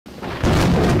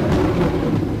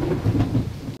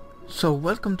So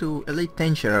welcome to Elite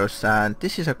Dangerous, and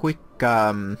this is a quick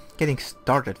getting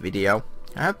started video.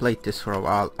 I have played this for a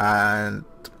while and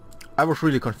I was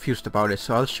really confused about it,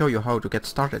 so I'll show you how to get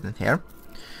started in here.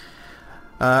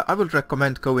 I would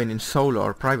recommend going in solo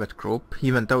or private group,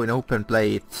 even though in open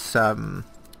play it's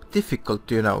difficult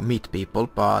to, meet people,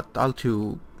 but I'll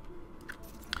do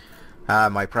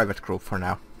my private group for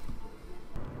now.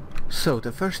 So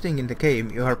the first thing in the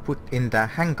game, you are put in the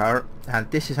hangar, and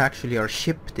this is actually your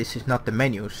ship, this is not the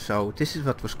menus, so this is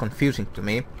what was confusing to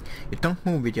me. You don't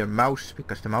move with your mouse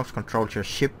because the mouse controls your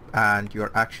ship and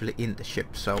you're actually in the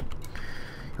ship, so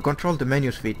you control the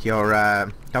menus with your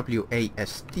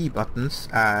WASD buttons,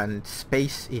 and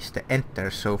space is the enter.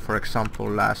 So for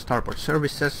example, starboard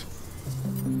services.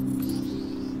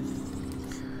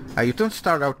 You don't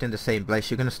start out in the same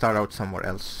place, you're gonna start out somewhere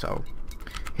else. So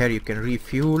here you can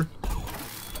refuel,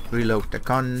 reload the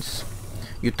guns.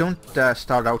 You don't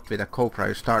start out with a Cobra,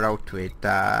 you start out with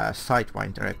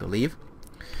Sidewinder, I believe.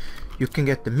 You can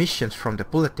get the missions from the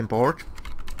bulletin board,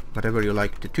 whatever you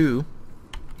like to do.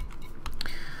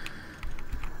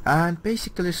 And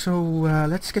basically, so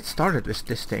let's get started with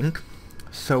this thing.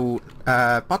 So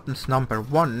buttons number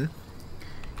 1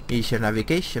 is your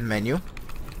navigation menu,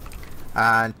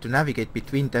 and to navigate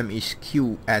between them is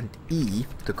Q and E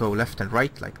to go left and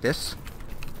right like this.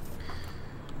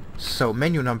 So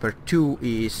menu number 2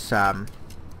 is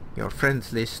your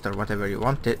friends list, or whatever you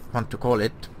want to call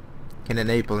it. Can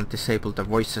enable and disable the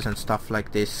voices and stuff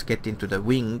like this. Get into the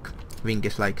wing. Wing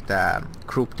is like the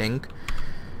group thing.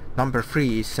 Number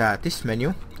 3 is this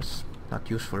menu. It's not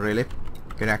useful really.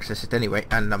 You can access it anyway.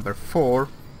 And number 4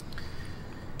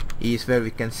 is where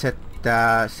we can set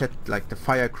like the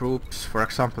fire groups. For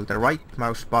example, the right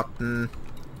mouse button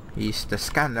is the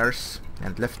scanners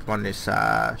and left one is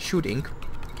shooting.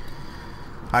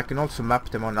 I can also map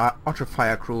them on other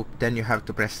fire group, then you have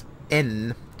to press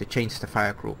N to change the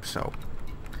fire group. So,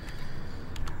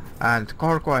 and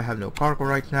cargo, I have no cargo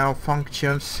right now.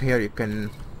 Functions, here you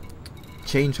can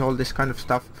change all this kind of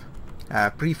stuff.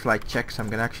 Pre-flight checks, I'm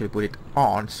gonna actually put it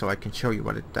on so I can show you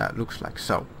what it looks like.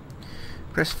 So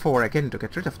press 4 again to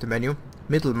get rid of the menu.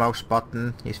 Middle mouse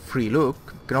button is free look.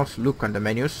 You can also look on the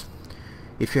menus.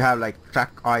 If you have like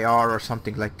track IR or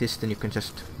something like this, then you can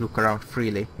just look around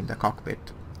freely in the cockpit.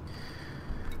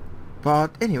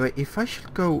 But anyway, if I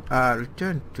should go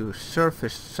return to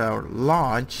surface or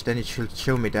launch, then it should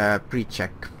show me the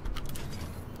pre-check.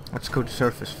 Let's go to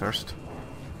surface first.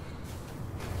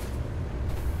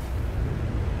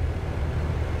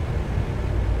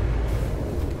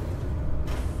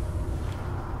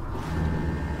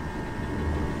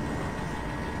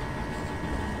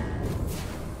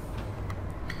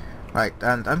 Right,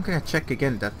 and I'm gonna check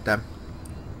again that the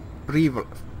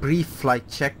pre-flight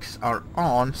checks are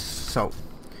on. So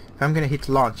if I'm gonna hit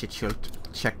launch, it should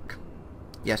check.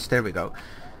 Yes, there we go.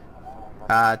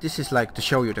 This is like to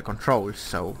show you the controls.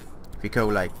 So if we go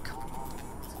like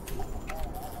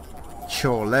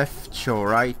shore left, shore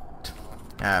right,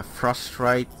 thrust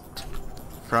right,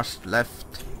 thrust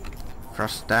left,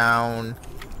 thrust down,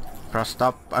 thrust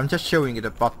up. I'm just showing you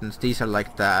the buttons. These are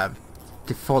like the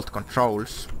default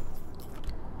controls.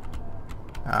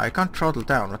 I can't throttle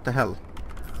down, what the hell?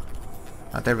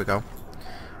 There we go.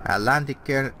 Landing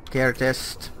gear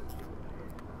test,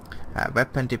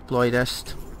 weapon deploy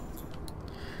test,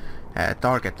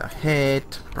 target ahead,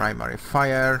 primary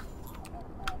fire,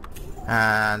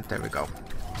 and there we go.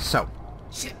 So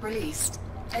ship released,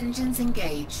 engines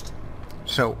engaged.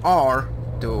 So R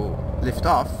to lift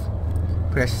off,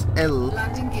 press L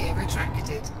Landing gear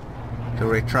retracted to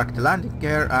retract the landing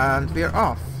gear, and we're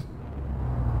off.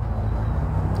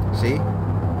 See?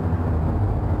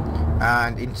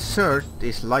 And insert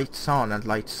is lights on and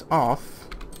lights off.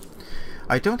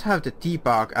 I don't have the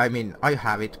debug, I mean I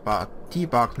have it, but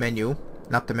debug menu,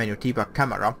 not the menu, debug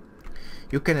camera.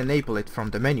 You can enable it from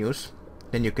the menus,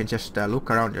 then you can just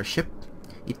look around your ship.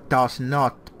 It does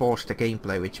not pause the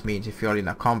gameplay, which means if you're in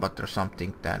a combat or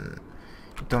something, then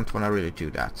you don't want to really do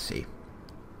that, see.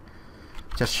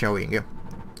 Just showing you.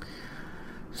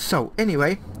 So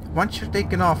anyway, once you're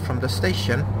taken off from the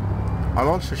station, I'll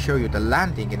also show you the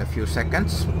landing in a few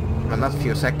seconds. Well, not a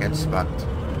few seconds, but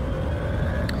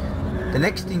the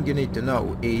next thing you need to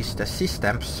know is the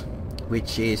systems,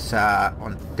 which is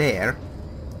on there.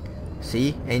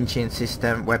 See, engine,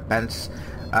 system, weapons,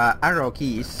 arrow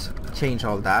keys, change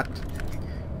all that.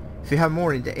 If you have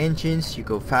more in the engines, you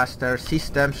go faster.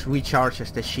 Systems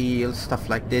recharges the shield, stuff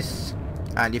like this.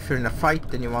 And if you're in a fight,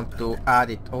 then you want to add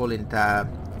it all in the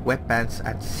weapons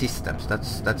and systems.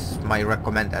 That's my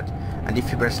recommended. And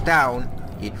if you press down,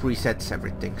 it resets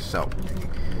everything. So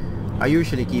I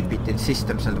usually keep it in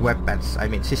systems and weapons, I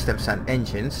mean systems and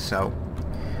engines, so...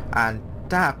 And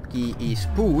tab key is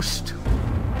boost.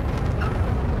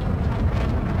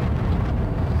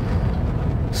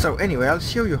 So anyway, I'll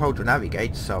show you how to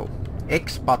navigate. So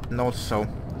X button also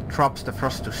drops the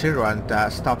thrust to 0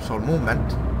 and stops all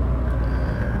movement.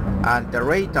 And the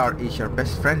radar is your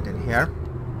best friend in here.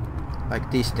 Like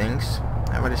these things.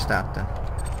 And what is that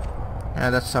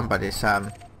then? That's somebody's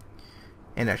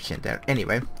energy in there.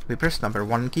 Anyway, we press number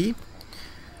 1 key.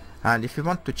 And if you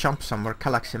want to jump somewhere,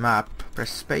 galaxy map, press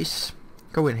space.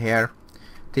 Go in here.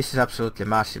 This is absolutely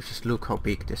massive. Just look how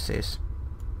big this is.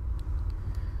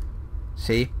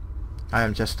 See? I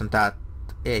am just on that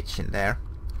edge in there.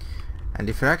 And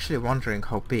if you're actually wondering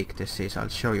how big this is, I'll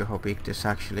show you how big this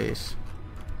actually is.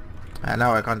 And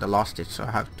now I kinda lost it, so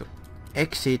I have to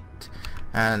exit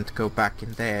and go back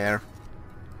in there.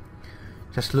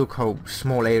 Just look how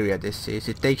small area this is.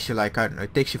 It takes you like, I don't know,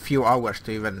 it takes you a few hours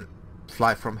to even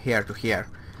fly from here to here.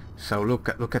 So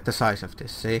look at the size of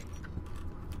this, see?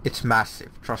 It's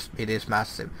massive, trust me, it is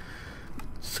massive.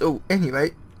 So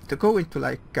anyway, to go into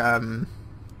like, for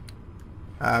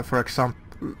example,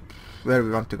 where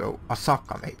we want to go,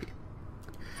 Osaka maybe.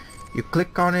 You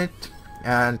click on it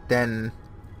and then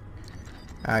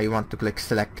you want to click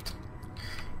select.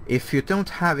 If you don't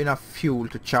have enough fuel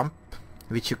to jump,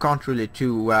 which you can't really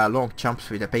do long jumps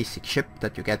with a basic ship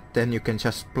that you get, then you can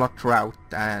just plot route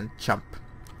and jump.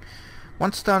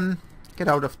 Once done, get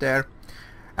out of there.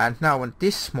 And now on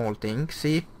this small thing,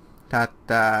 see that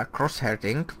crosshair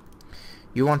thing,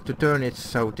 you want to turn it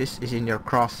so this is in your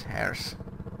crosshairs.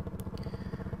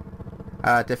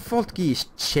 The default key is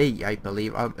J, I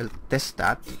believe. I'll test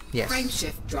that. Yes.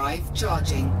 Frameshift drive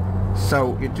charging.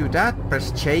 So you do that,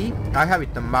 press J. I have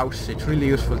it on mouse. It's really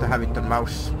useful to have it on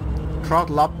mouse.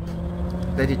 Throttle up,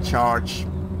 let it charge.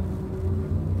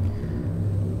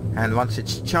 And once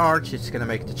it's charged, it's gonna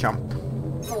make the jump.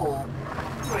 4,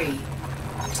 3, 2,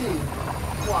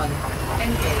 1,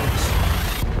 engage.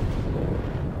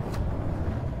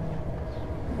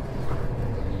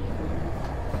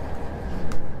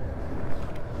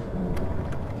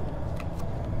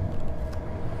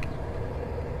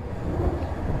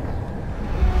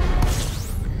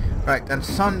 Right, and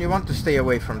sun, you want to stay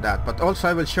away from that, but also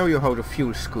I will show you how to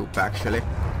fuel scoop actually.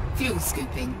 Fuel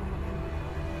scooping.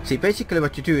 See, basically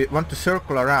what you do, you want to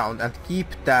circle around and keep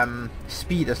the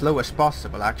speed as low as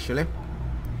possible actually.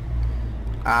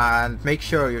 And make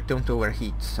sure you don't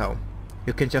overheat, so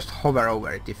you can just hover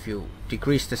over it. If you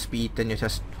decrease the speed, then you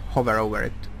just hover over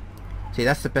it. See,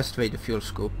 that's the best way to fuel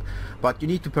scoop. But you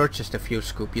need to purchase the fuel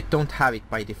scoop, you don't have it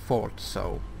by default,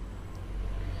 so...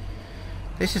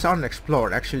 This is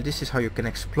unexplored. Actually, this is how you can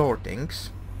explore things.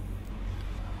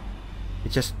 You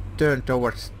just turn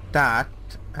towards that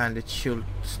and it should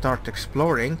start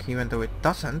exploring, even though it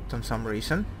doesn't on some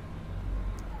reason.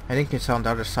 I think it's on the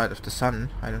other side of the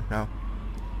sun, I don't know.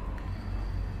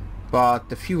 But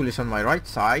the fuel is on my right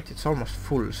side, it's almost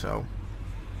full, so...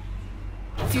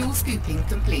 Fuel scooping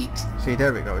complete. See,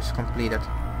 there we go, it's completed.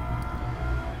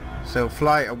 So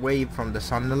fly away from the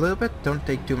sun a little bit, don't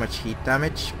take too much heat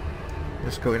damage.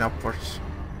 Just going upwards.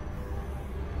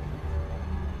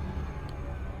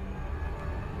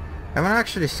 I want to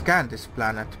actually scan this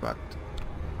planet, but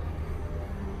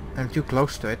I'm too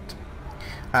close to it.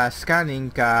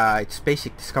 Scanning, it's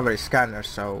basic discovery scanner,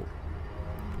 so...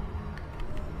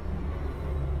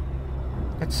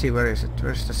 Let's see, where is it?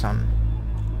 Where's the sun?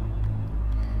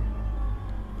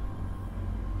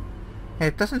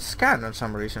 It doesn't scan on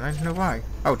some reason, I don't know why.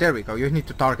 Oh, there we go, you need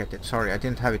to target it, sorry, I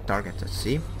didn't have it targeted,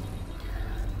 see?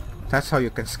 That's how you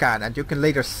can scan, and you can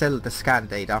later sell the scan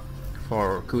data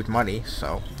for good money,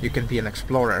 so you can be an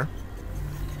explorer.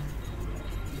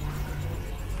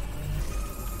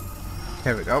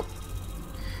 There we go.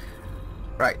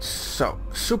 Right, so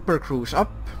super cruise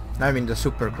up. I'm in the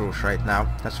super cruise right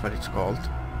now, that's what it's called.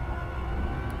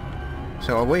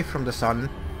 So away from the sun.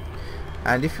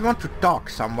 And if you want to dock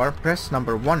somewhere, press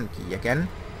number 1 key again.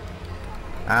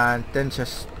 And then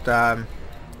just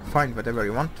find whatever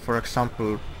you want. For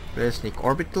example, Resnick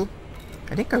Orbital.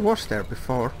 I think I was there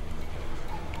before.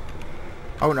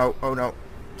 Oh no,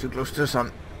 too close to the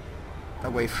sun.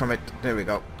 Away from it, there we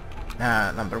go.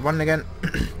 Number 1 again.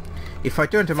 If I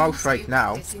turn the mouse right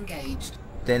now,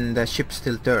 then the ship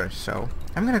still turns, so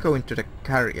I'm gonna go into the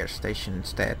carrier station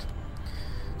instead.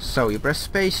 So you press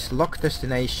space, lock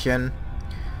destination,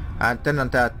 and then on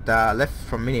that left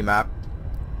from minimap,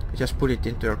 you just put it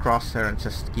into your crosshair and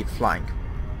just keep flying.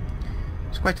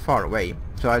 It's quite far away,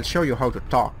 so I'll show you how to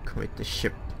talk with the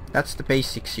ship. That's the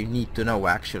basics you need to know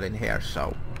actually in here,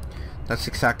 so that's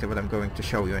exactly what I'm going to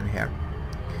show you in here.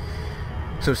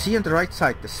 So see on the right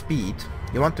side the speed.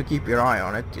 You want to keep your eye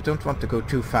on it. You don't want to go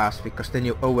too fast because then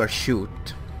you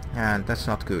overshoot, and that's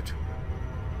not good.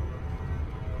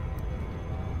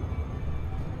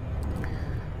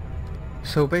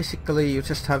 So basically you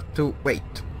just have to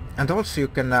wait. And also you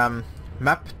can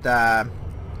map the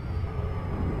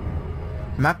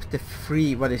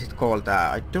free, what is it called?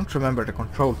 I don't remember the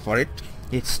control for it.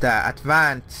 It's the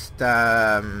advanced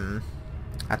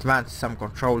some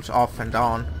controls off and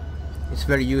on. It's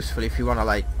very useful if you wanna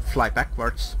like fly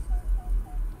backwards.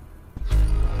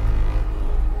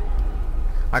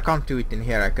 I can't do it in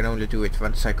here, I can only do it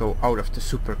once I go out of the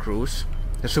super cruise.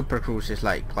 The super cruise is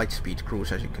like light speed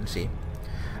cruise, as you can see.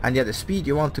 And yeah, the speed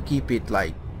you want to keep it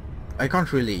like, I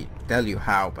can't really tell you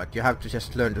how, but you have to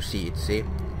just learn to see it. See,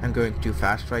 I'm going too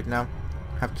fast right now.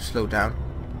 Have to slow down.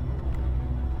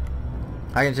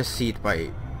 I can just see it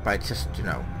by just, you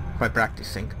know, by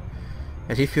practicing.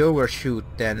 As if you overshoot,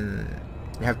 then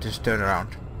you have to just turn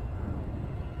around.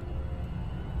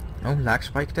 No lag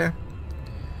spike there.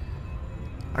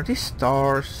 Are these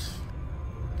stars?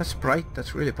 That's bright.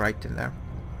 That's really bright in there.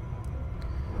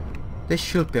 This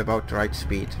should be about the right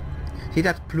speed. See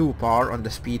that blue bar on the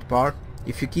speed bar?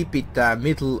 If you keep it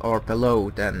middle or below,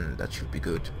 then that should be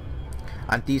good.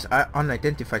 And these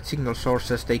unidentified signal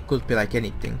sources, they could be like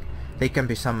anything. They can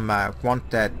be some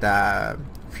wanted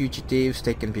fugitives,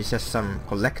 they can be just some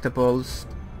collectibles,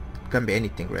 it can be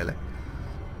anything really.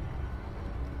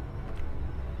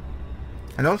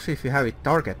 And also if you have it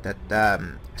targeted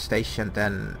station,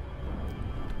 then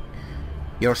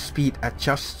your speed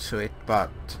adjusts to it,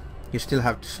 but you still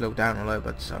have to slow down a little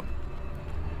bit. So,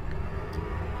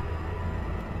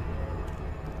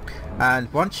 and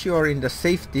once you're in the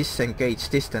safe disengage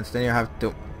distance, then you have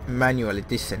to manually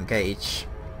disengage.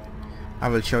 I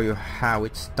will show you how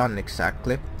it's done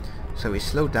exactly. So we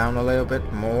slow down a little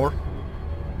bit more.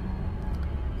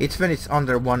 It's when it's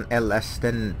under 1 ls,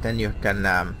 then you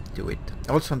can do it.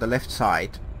 Also on the left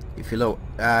side, if you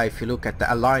look at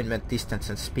the alignment, distance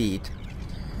and speed.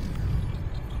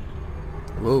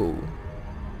 Whoa.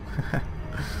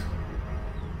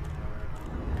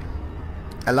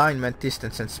 Alignment,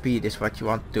 distance and speed is what you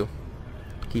want to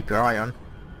keep your eye on.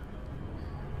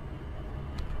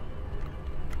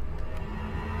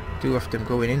 Two of them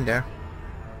going in there.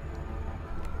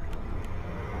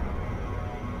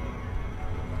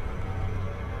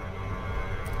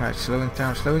 Alright, slowing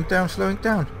down, slowing down, slowing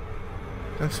down.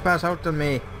 Don't spaz out on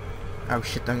me. Oh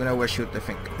shit, I'm gonna overshoot, I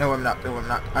think. No, I'm not, no, I'm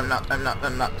not, I'm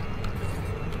not.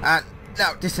 And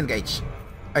now, disengage.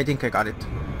 I think I got it.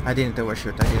 I didn't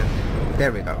overshoot, I didn't.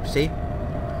 There we go, see?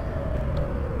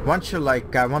 Once you're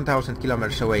like 1000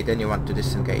 kilometers away, then you want to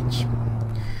disengage.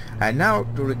 And now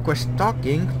to request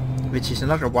docking, which is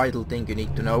another vital thing you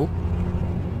need to know.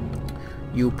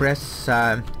 You press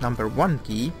number 1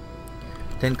 key,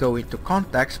 then go into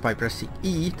contacts by pressing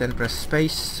E, then press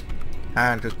space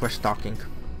and request docking.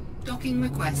 Docking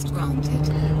request granted.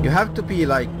 You have to be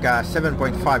like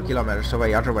 7.5 kilometers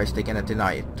away, otherwise they're gonna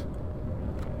deny it.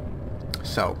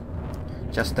 So,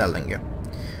 just telling you.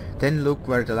 Then look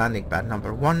where the landing pad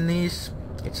number 1 is.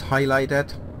 It's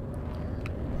highlighted,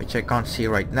 which I can't see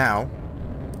right now.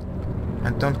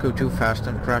 And don't go too fast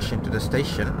and crash into the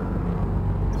station.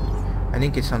 I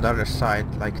think it's on the other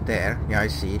side, like there. Yeah, I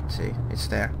see it. See, it's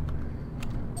there.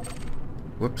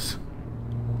 Whoops.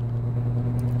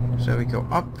 So we go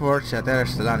upwards. Yeah,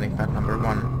 there's the landing pad number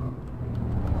 1.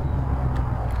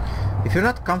 If you're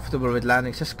not comfortable with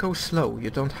landing, just go slow.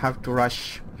 You don't have to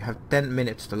rush. You have 10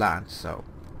 minutes to land, so.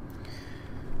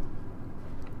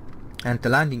 And the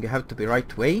landing you have to be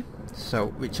right way.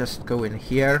 So we just go in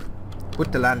here,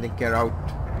 put the landing gear out.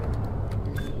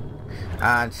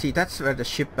 And see, that's where the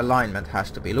ship alignment has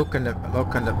to be. Look in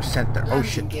the center. Oh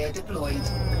shit. Gear deployed.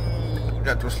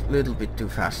 That was a little bit too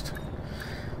fast.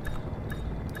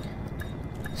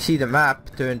 See, the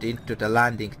map turned into the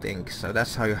landing thing, so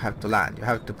that's how you have to land. You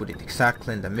have to put it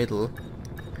exactly in the middle.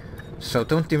 So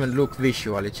don't even look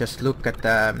visually, just look at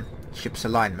the ship's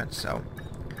alignment. So,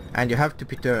 and you have to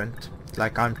be turned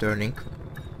like I'm turning.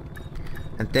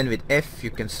 And then with F you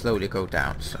can slowly go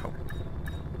down. So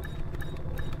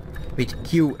with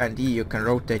Q and E you can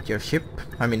rotate your ship.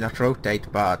 I mean, not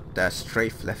rotate, but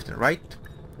strafe left and right.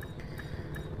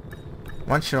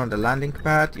 Once you're on the landing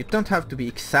pad, you don't have to be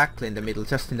exactly in the middle,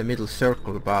 just in the middle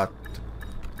circle, but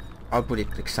I'll put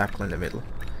it exactly in the middle.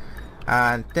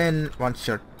 And then once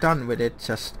you're done with it,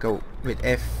 just go with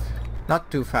F, not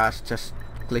too fast, just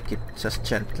click it just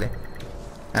gently.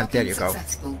 And there you go.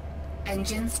 Successful.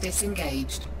 Engines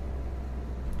disengaged.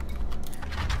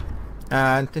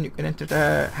 And then you can enter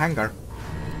the hangar.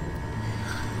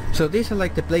 So these are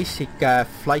like the basic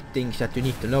flight things that you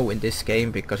need to know in this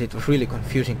game, because it was really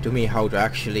confusing to me how to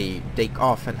actually take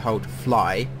off and how to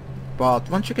fly. But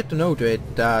once you get to know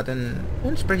it, then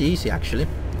it's pretty easy actually.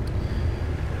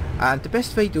 And the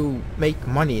best way to make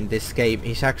money in this game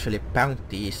is actually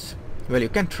bounties. Well, you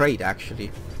can trade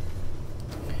actually,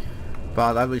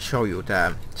 but I will show you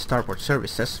the starboard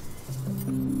services.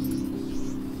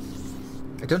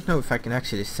 I don't know if I can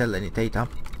actually sell any data.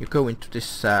 You go into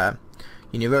this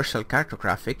universal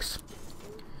cartographics.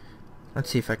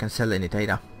 Let's see if I can sell any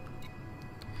data.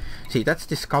 See, that's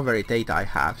discovery data I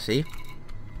have, see?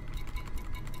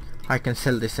 I can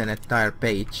sell this an entire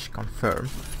page, confirm.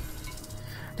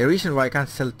 The reason why I can't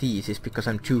sell these is because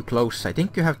I'm too close. I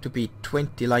think you have to be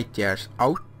 20 light years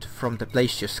out from the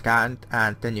place you scanned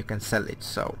and then you can sell it.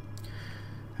 So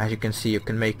as you can see, you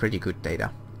can make pretty good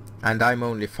data. And I'm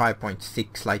only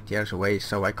 5.6 light years away,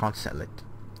 so I can't sell it.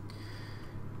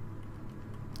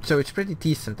 So it's pretty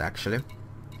decent actually,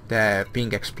 the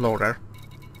being explorer.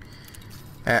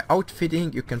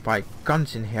 Outfitting, you can buy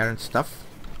guns in here and stuff.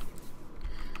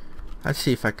 Let's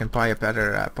see if I can buy a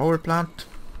better power plant.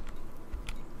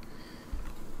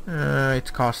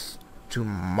 It costs too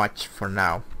much for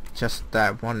now. Just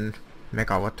 1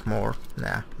 megawatt more.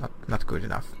 Nah, not good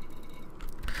enough.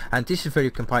 And this is where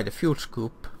you can buy the fuel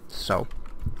scoop. So,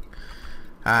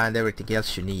 and everything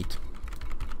else you need.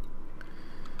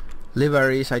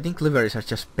 Liveries, I think liveries are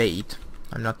just paid.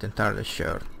 I'm not entirely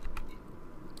sure.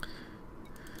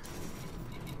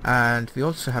 And we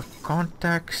also have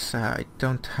contacts. I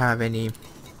don't have any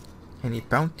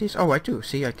bounties. Oh, I do.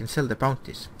 See, I can sell the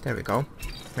bounties. There we go.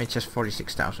 Made just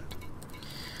 46,000.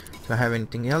 Do I have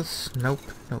anything else? Nope.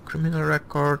 No criminal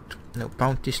record. No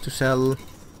bounties to sell.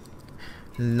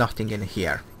 Nothing in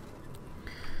here.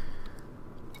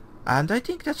 And I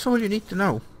think that's all you need to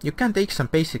know. You can take some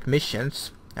basic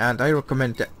missions, and I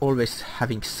recommend always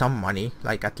having some money,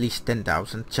 like at least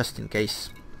 10,000, just in case.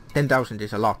 10,000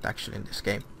 is a lot actually in this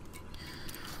game.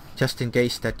 Just in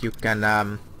case that you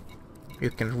can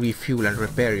refuel and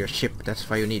repair your ship. That's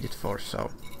why you need it for.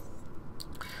 So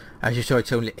as you saw,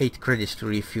 it's only 8 credits to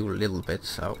refuel a little bit,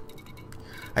 so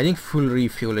I think full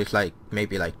refuel is like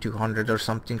maybe like 200 or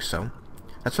something. So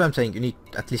that's why I'm saying you need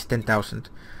at least 10,000.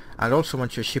 And also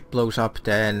once your ship blows up,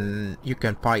 then you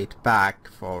can buy it back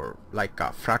for like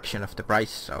a fraction of the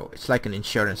price. So it's like an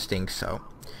insurance thing. So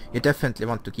you definitely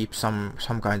want to keep some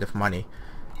kind of money.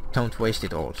 Don't waste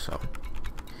it all. So,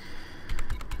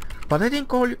 but I think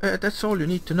that's all you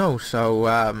need to know. So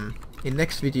in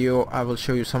next video I will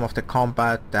show you some of the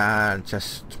combat and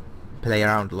just play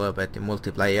around a little bit in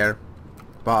multiplayer.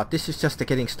 But this is just the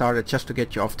getting started, just to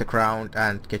get you off the ground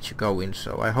and get you going.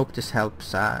 So I hope this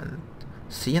helps, and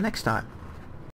see you next time.